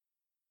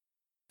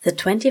The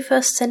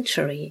 21st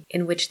Century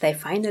in which they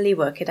finally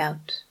work it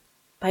out.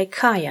 By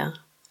Kaya.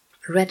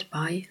 Read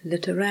by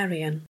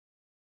Literarian.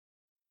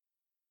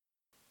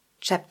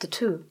 Chapter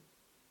 2.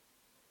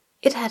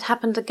 It had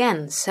happened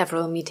again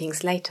several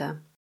meetings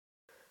later.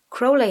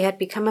 Crowley had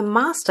become a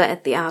master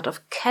at the art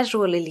of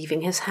casually leaving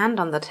his hand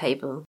on the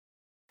table,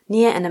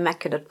 near an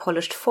immaculate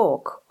polished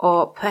fork,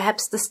 or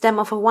perhaps the stem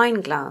of a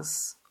wine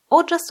glass,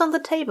 or just on the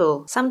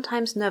table,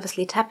 sometimes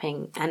nervously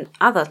tapping, and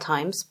other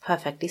times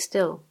perfectly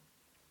still.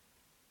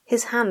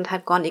 His hand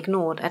had gone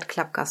ignored at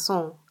Club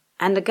Garçon,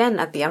 and again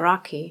at the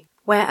Araki,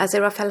 where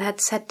Aziraphale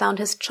had set down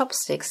his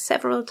chopsticks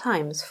several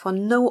times for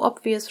no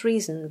obvious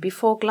reason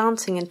before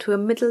glancing into a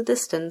middle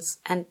distance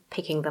and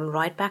picking them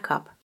right back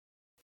up.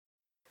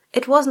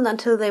 It wasn't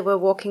until they were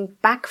walking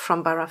back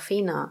from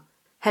Barafina,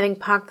 having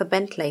parked the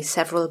Bentley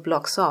several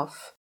blocks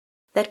off,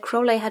 that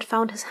Crowley had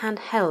found his hand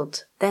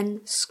held,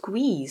 then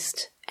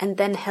squeezed, and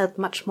then held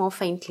much more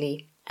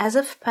faintly, as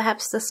if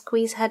perhaps the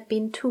squeeze had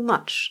been too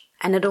much,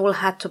 and it all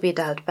had to be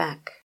dialed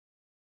back.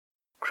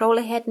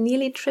 Crowley had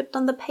nearly tripped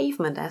on the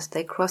pavement as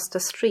they crossed the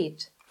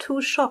street,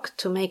 too shocked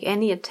to make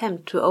any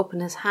attempt to open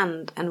his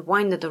hand and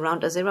wind it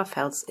around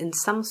Aziraphale's in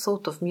some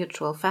sort of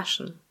mutual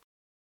fashion.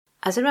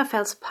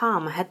 Aziraphale's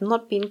palm had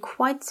not been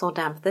quite so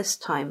damp this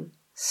time,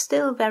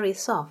 still very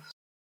soft,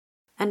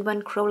 and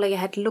when Crowley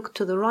had looked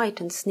to the right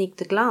and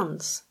sneaked a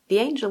glance, the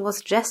angel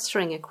was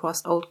gesturing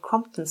across Old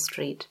Crompton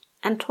Street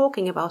and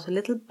talking about a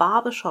little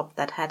barber shop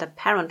that had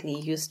apparently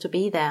used to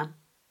be there.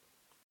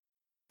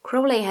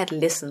 Crowley had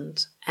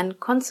listened and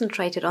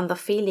concentrated on the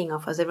feeling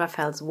of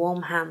Aziraphale's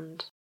warm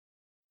hand.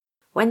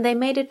 When they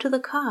made it to the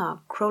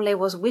car, Crowley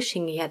was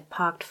wishing he had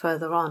parked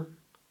further on.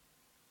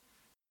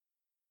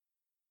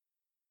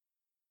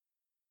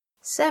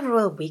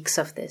 Several weeks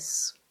of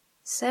this.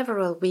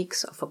 Several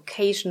weeks of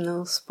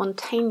occasional,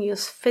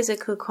 spontaneous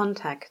physical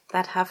contact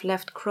that have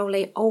left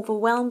Crowley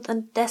overwhelmed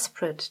and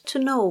desperate to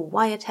know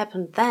why it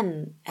happened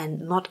then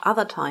and not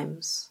other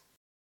times.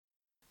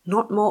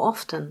 Not more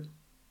often.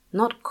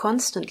 Not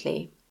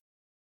constantly.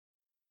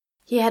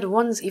 He had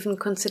once even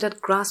considered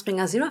grasping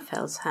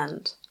Aziraphale's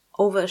hand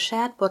over a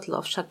shared bottle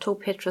of Chateau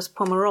Petrus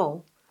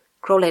Pomerol.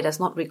 Crowley does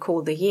not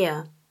recall the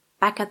year,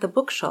 back at the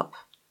bookshop,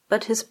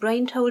 but his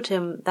brain told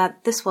him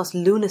that this was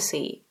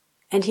lunacy,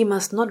 and he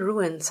must not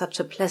ruin such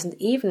a pleasant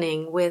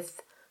evening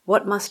with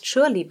what must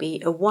surely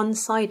be a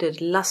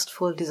one-sided,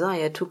 lustful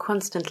desire to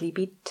constantly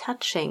be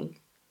touching.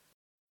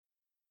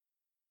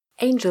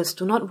 Angels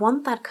do not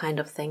want that kind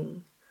of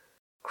thing.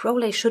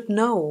 Crowley should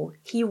know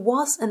he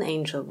was an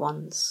angel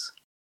once,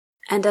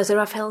 and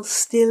Aziraphale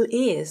still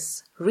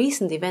is,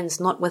 recent events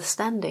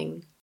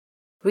notwithstanding.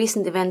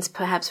 Recent events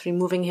perhaps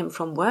removing him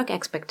from work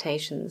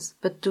expectations,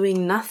 but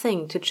doing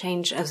nothing to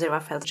change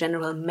Aziraphale's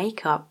general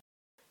makeup,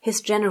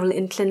 his general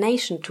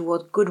inclination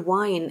toward good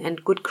wine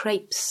and good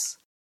crepes,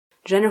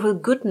 general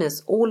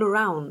goodness all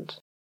around,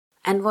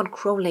 and what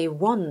Crowley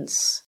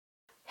wants,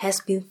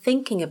 has been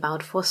thinking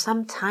about for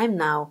some time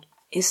now,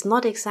 is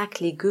not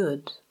exactly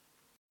good.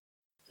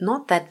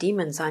 Not that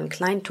demons are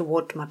inclined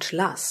toward much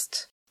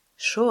lust.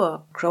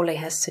 Sure, Crowley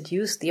has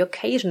seduced the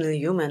occasional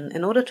human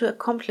in order to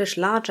accomplish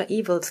larger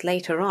evils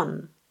later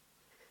on.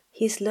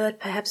 He's lured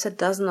perhaps a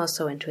dozen or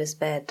so into his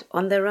bed,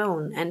 on their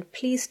own, and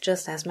pleased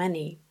just as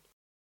many.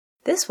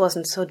 This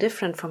wasn't so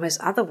different from his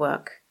other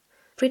work,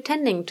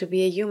 pretending to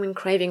be a human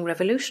craving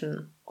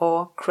revolution,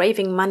 or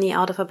craving money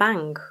out of a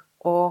bank,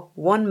 or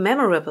one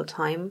memorable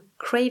time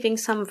craving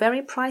some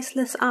very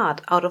priceless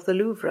art out of the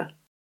Louvre.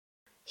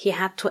 He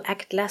had to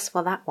act less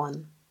for that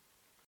one.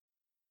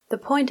 The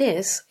point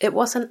is, it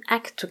was an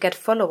act to get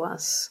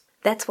followers.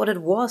 That's what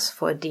it was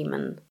for a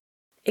demon.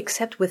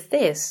 Except with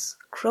this,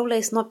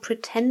 Crowley's not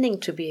pretending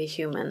to be a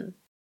human.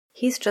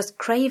 He's just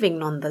craving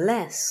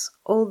nonetheless,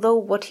 although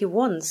what he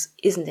wants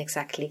isn't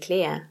exactly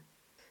clear.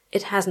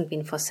 It hasn't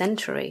been for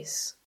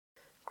centuries.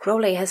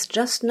 Crowley has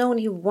just known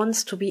he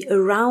wants to be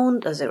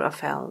around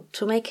Aziraphale,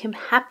 to make him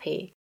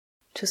happy,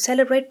 to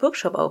celebrate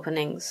bookshop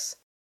openings,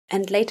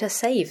 and later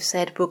save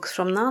said books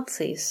from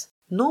Nazis,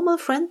 normal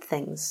friend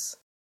things.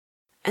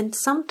 And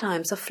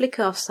sometimes a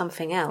flicker of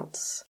something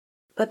else.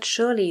 But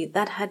surely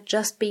that had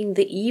just been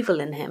the evil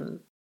in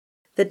him.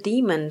 The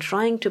demon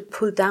trying to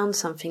pull down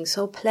something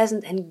so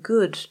pleasant and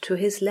good to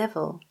his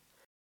level.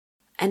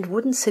 And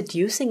wouldn't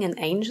seducing an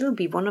angel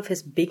be one of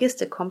his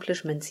biggest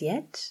accomplishments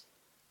yet?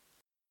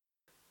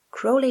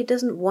 Crowley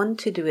doesn't want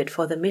to do it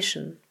for the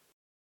mission.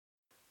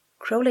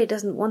 Crowley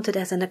doesn't want it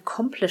as an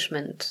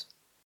accomplishment.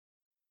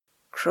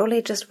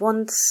 Crowley just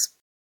wants...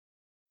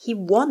 He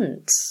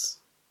wants...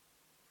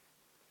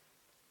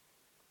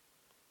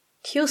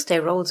 Tuesday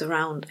rolls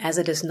around, as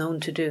it is known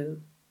to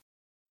do.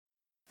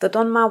 The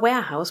Donmar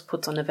warehouse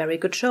puts on a very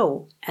good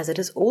show, as it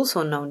is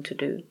also known to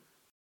do.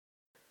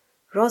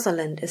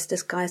 Rosalind is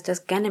disguised as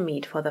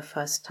Ganymede for the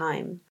first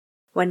time,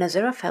 when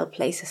Aziraphale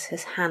places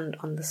his hand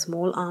on the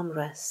small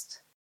armrest.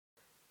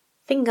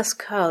 Fingers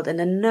curled in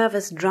a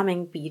nervous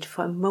drumming beat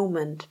for a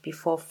moment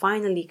before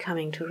finally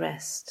coming to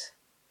rest.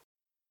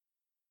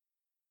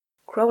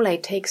 Crowley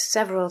takes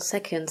several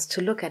seconds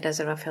to look at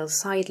Aziraphale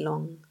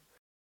sidelong.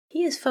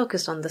 He is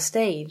focused on the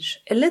stage,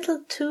 a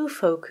little too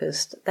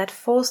focused, that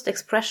forced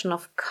expression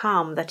of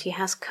calm that he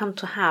has come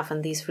to have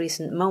in these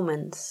recent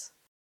moments.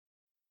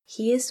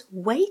 He is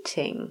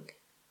waiting.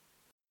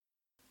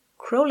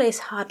 Crowley's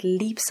heart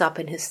leaps up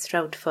in his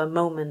throat for a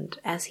moment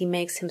as he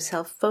makes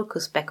himself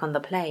focus back on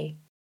the play,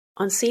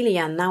 on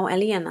Celia, now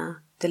Eliana,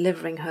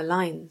 delivering her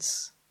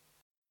lines.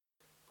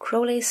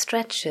 Crowley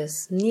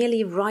stretches,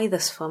 nearly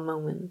writhes for a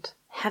moment,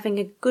 having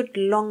a good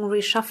long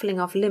reshuffling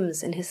of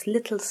limbs in his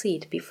little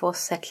seat before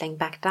settling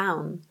back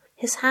down,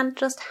 his hand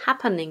just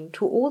happening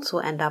to also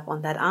end up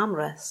on that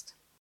armrest.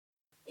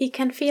 He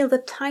can feel the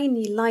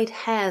tiny light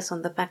hairs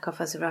on the back of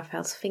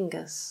Aziraphale's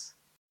fingers.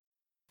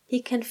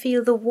 He can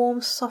feel the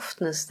warm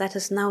softness that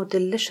is now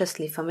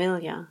deliciously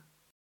familiar.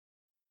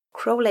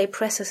 Crowley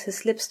presses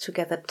his lips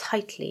together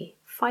tightly,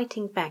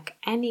 fighting back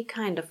any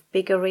kind of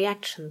bigger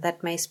reaction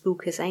that may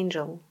spook his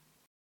angel.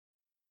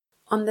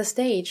 On the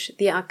stage,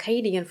 the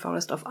Arcadian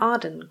forest of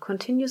Arden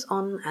continues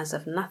on as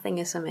if nothing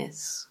is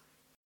amiss.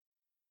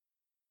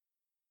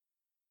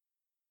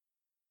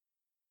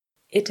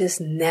 It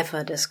is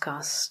never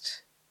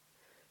discussed.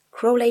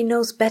 Crowley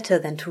knows better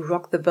than to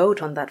rock the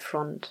boat on that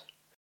front.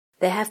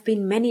 There have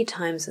been many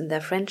times in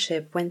their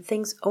friendship when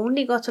things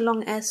only got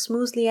along as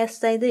smoothly as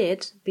they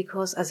did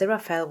because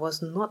Aziraphale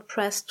was not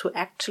pressed to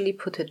actually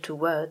put it to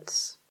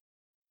words.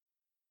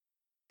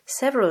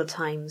 Several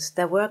times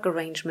their work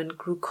arrangement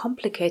grew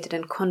complicated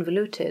and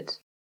convoluted,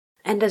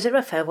 and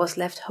Aziraphale was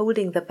left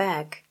holding the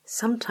bag,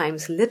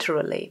 sometimes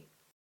literally.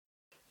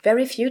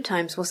 Very few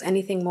times was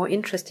anything more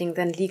interesting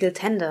than legal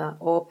tender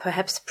or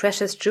perhaps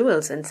precious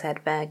jewels in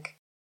said bag.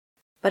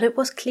 But it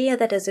was clear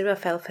that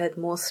Aziraphale felt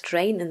more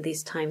strain in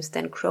these times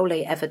than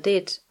Crowley ever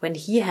did when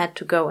he had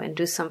to go and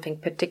do something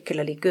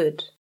particularly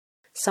good,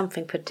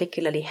 something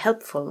particularly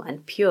helpful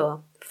and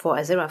pure for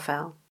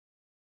Aziraphale.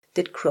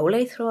 Did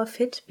Crowley throw a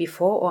fit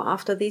before or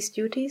after these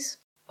duties?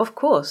 Of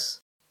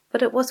course,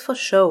 but it was for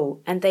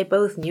show, and they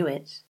both knew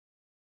it.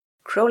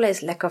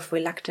 Crowley's lack of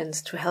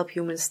reluctance to help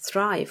humans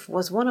thrive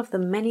was one of the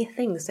many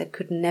things that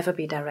could never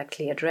be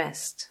directly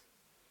addressed.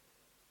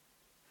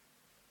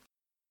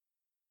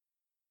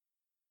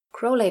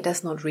 Crowley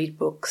does not read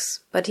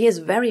books, but he is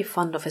very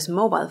fond of his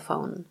mobile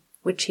phone,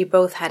 which he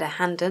both had a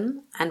hand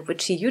in and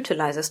which he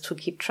utilizes to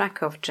keep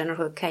track of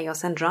general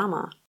chaos and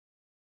drama.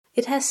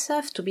 It has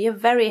served to be a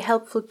very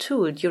helpful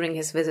tool during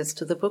his visits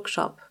to the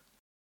bookshop.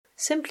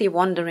 Simply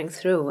wandering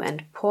through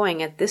and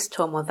pawing at this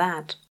tome or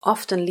that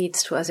often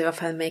leads to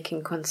Aziraphale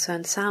making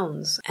concerned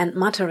sounds and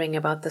muttering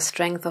about the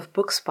strength of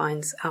book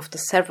spines after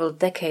several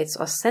decades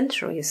or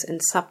centuries in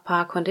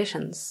subpar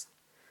conditions.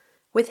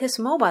 With his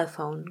mobile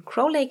phone,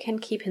 Crowley can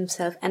keep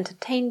himself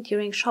entertained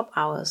during shop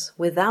hours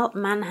without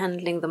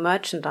manhandling the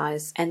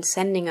merchandise and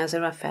sending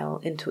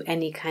Aziraphale into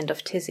any kind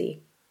of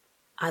tizzy.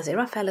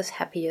 Aziraphale is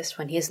happiest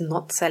when he is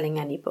not selling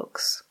any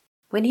books,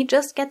 when he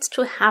just gets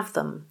to have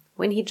them,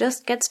 when he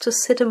just gets to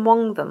sit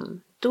among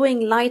them,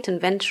 doing light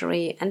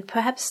inventory and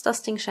perhaps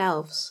dusting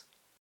shelves.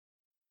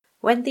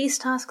 When these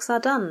tasks are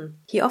done,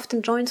 he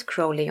often joins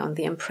Crowley on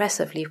the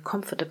impressively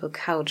comfortable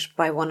couch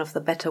by one of the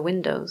better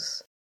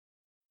windows.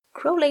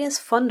 Crowley is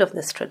fond of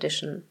this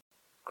tradition.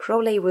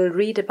 Crowley will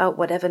read about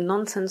whatever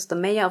nonsense the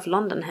Mayor of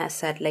London has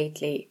said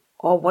lately,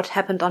 or what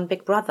happened on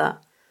Big Brother,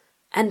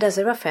 and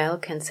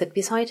Aziraphale can sit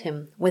beside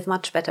him with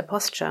much better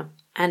posture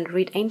and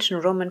read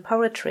ancient Roman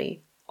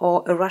poetry,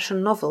 or a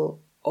Russian novel,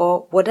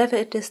 or whatever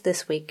it is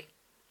this week.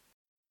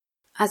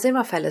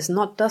 Aziraphale is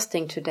not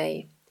dusting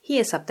today, he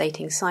is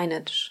updating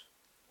signage.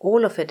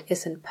 All of it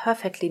is in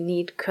perfectly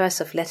neat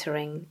cursive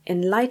lettering,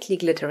 in lightly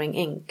glittering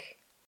ink.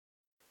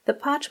 The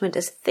parchment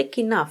is thick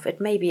enough it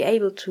may be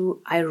able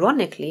to,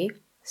 ironically,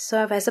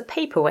 serve as a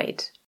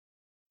paperweight.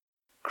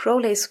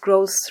 Crowley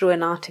scrolls through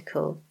an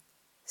article.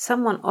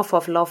 Someone off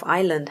of Love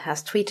Island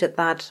has tweeted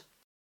that,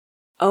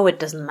 "Oh, it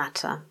doesn't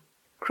matter."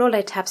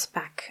 Crowley taps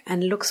back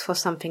and looks for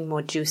something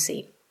more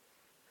juicy.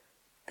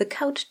 The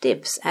couch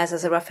dips as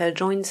Aziraphale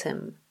joins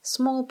him,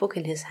 small book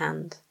in his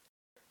hand,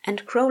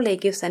 and Crowley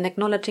gives an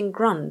acknowledging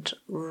grunt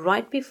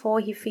right before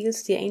he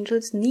feels the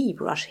angel's knee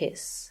brush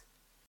his.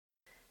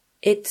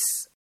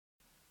 It's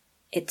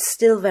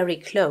still very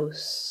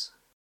close.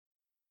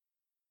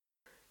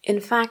 In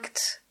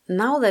fact,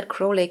 now that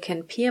Crowley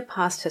can peer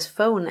past his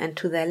phone and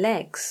to their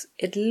legs,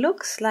 it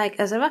looks like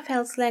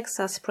Aziraphale's legs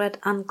are spread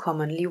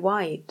uncommonly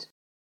wide.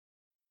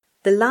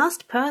 The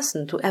last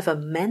person to ever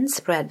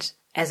manspread,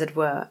 as it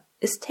were,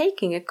 is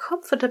taking a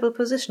comfortable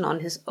position on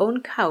his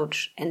own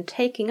couch and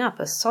taking up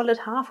a solid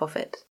half of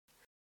it.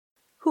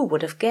 Who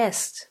would have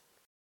guessed?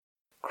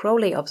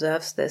 Crowley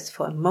observes this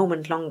for a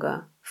moment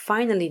longer,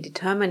 finally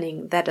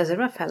determining that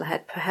Aziraphale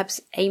had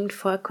perhaps aimed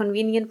for a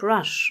convenient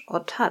brush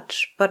or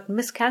touch, but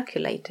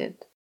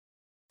miscalculated.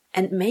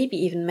 And maybe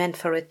even meant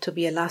for it to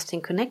be a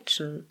lasting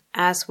connection,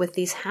 as with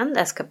these hand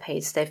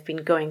escapades they've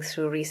been going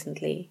through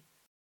recently.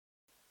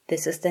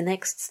 This is the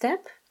next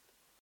step?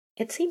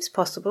 It seems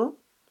possible.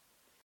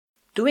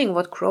 Doing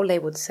what Crowley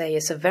would say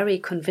is a very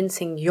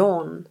convincing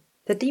yawn,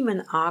 the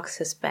demon arcs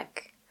his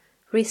back,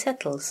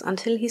 resettles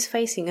until he's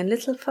facing a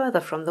little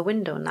further from the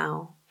window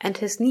now, and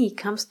his knee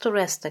comes to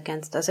rest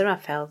against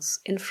Aziraphale's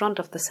in front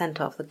of the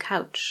center of the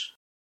couch.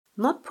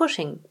 Not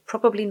pushing,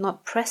 probably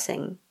not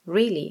pressing,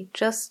 really,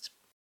 just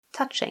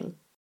touching.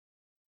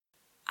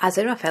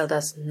 Aziraphale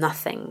does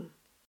nothing.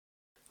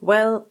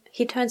 Well,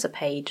 he turns a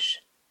page.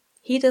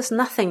 He does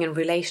nothing in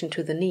relation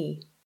to the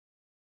knee.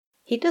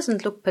 He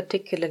doesn't look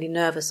particularly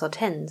nervous or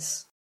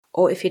tense,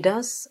 or if he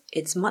does,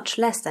 it's much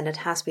less than it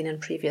has been in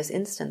previous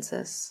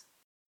instances.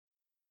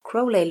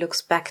 Crowley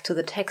looks back to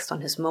the text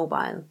on his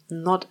mobile,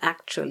 not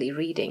actually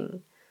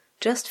reading,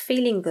 just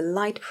feeling the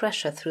light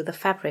pressure through the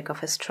fabric of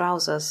his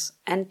trousers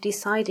and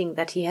deciding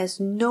that he has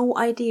no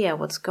idea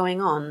what's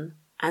going on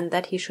and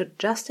that he should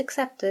just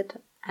accept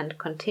it and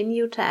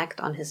continue to act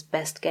on his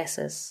best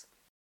guesses.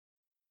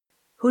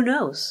 Who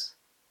knows?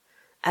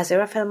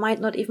 Aziraphale might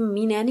not even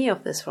mean any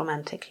of this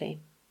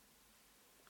romantically.